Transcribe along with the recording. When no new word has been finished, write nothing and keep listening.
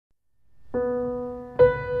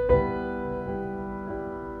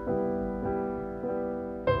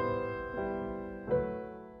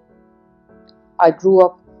I grew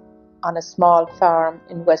up on a small farm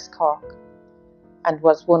in West Cork and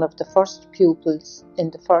was one of the first pupils in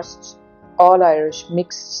the first all-Irish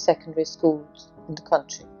mixed secondary schools in the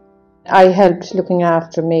country. I helped looking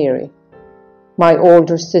after Mary, my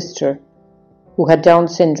older sister, who had Down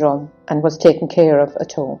syndrome and was taken care of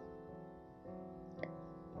at home.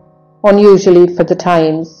 Unusually for the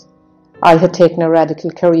times, I had taken a radical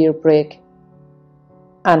career break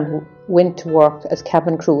and went to work as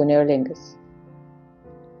cabin crew in Aer Lingus.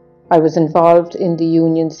 I was involved in the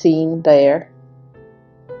union scene there.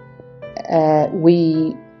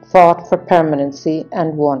 We fought for permanency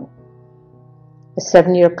and won. A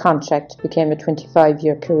 7-year contract became a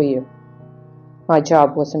 25-year career. My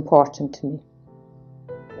job was important to me.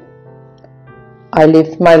 I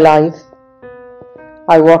lived my life.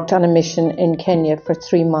 I worked on a mission in Kenya for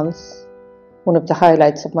 3 months, one of the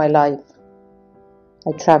highlights of my life.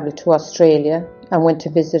 I travelled to Australia and went to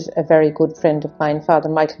visit a very good friend of mine, Father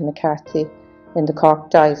Michael McCarthy, in the Cork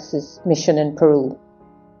Diocese mission in Peru.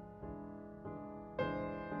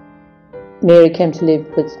 Mary came to live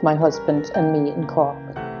with my husband and me in Cork.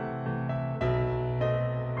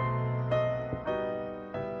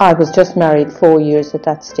 I was just married 4 years at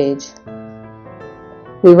that stage.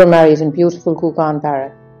 We were married in beautiful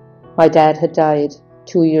Gouganebarra. My dad had died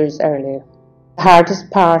 2 years earlier. The hardest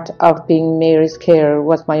part of being Mary's carer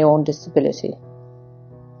was my own disability.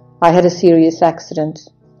 I had a serious accident,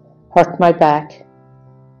 hurt my back,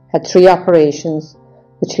 had 3 operations,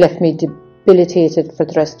 which left me debilitated for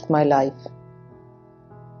the rest of my life.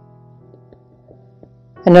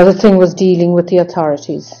 Another thing was dealing with the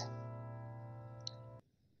authorities.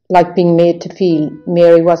 Like being made to feel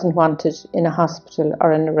Mary wasn't wanted in a hospital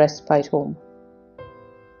or in a respite home.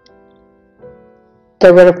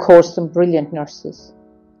 There were, of course, some brilliant nurses.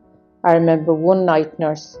 I remember one night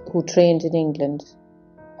nurse who trained in England.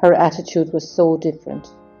 Her attitude was so different,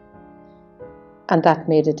 and that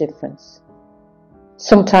made a difference.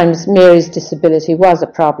 Sometimes Mary's disability was a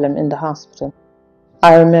problem in the hospital.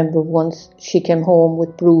 I remember once she came home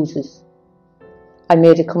with bruises. I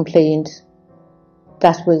made a complaint.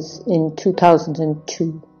 That was in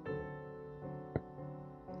 2002.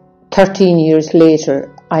 13 years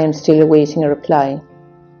later, I am still awaiting a reply.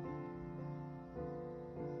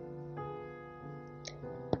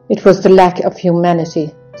 It was the lack of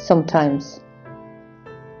humanity sometimes.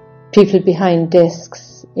 People behind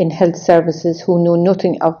desks in health services who knew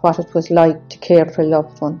nothing of what it was like to care for a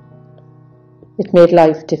loved one. It made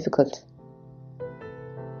life difficult.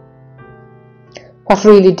 What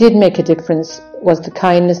really did make a difference was the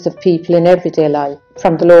kindness of people in everyday life,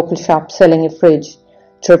 from the local shop selling a fridge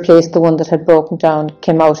to replace the one that had broken down,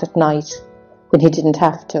 came out at night when he didn't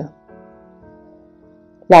have to.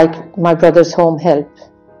 Like my brother's home help,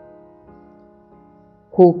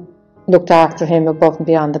 who looked after him above and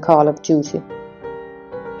beyond the call of duty.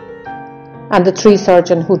 And the tree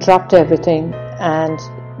surgeon who dropped everything and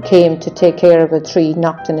came to take care of a tree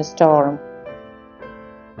knocked in a storm.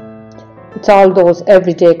 It's all those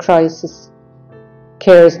everyday crises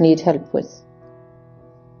carers need help with.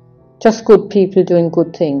 Just good people doing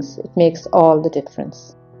good things. It makes all the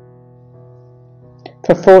difference.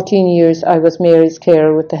 For 14 years I was Mary's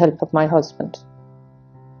carer with the help of my husband.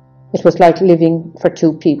 It was like living for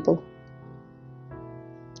 2 people.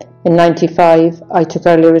 In 1995 I took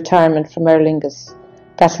early retirement from Aer Lingus.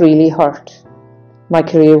 That really hurt. My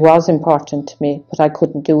career was important to me, but I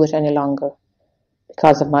couldn't do it any longer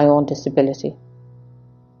because of my own disability.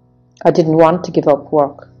 I didn't want to give up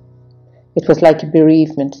work. It was like a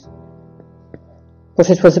bereavement. But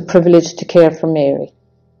it was a privilege to care for Mary.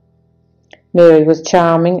 Mary was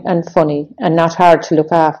charming and funny and not hard to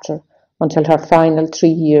look after until her final 3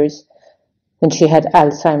 years when she had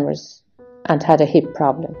Alzheimer's and had a hip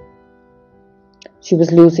problem. She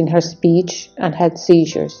was losing her speech and had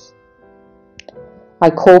seizures. I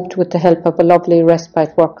coped with the help of a lovely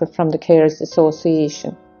respite worker from the Carers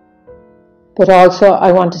Association. But also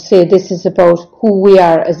I want to say this is about who we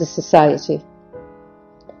are as a society.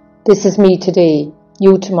 This is me today,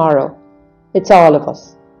 you tomorrow. It's all of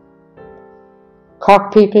us.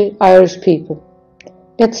 Cork people, Irish people.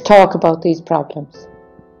 Let's talk about these problems.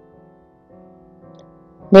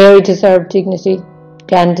 Mary deserved dignity,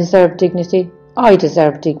 Dan deserved dignity, I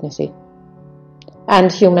deserve dignity.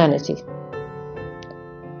 And humanity.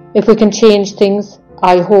 If we can change things,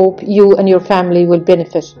 I hope you and your family will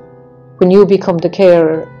benefit when you become the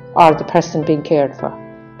carer or the person being cared for.